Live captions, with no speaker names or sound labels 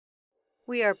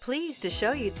We are pleased to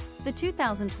show you the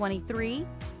 2023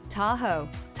 Tahoe.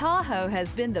 Tahoe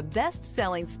has been the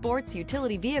best-selling sports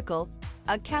utility vehicle,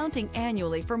 accounting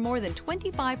annually for more than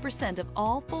 25% of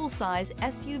all full-size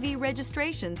SUV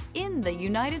registrations in the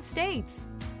United States.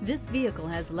 This vehicle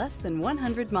has less than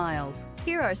 100 miles.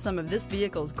 Here are some of this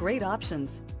vehicle's great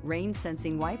options: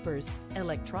 rain-sensing wipers,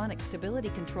 electronic stability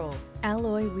control,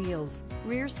 alloy wheels,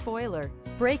 rear spoiler,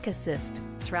 brake assist,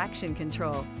 traction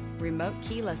control, remote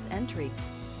keyless entry,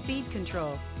 speed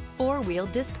control, four-wheel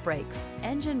disc brakes,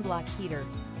 engine block heater.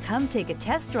 Come take a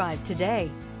test drive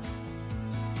today.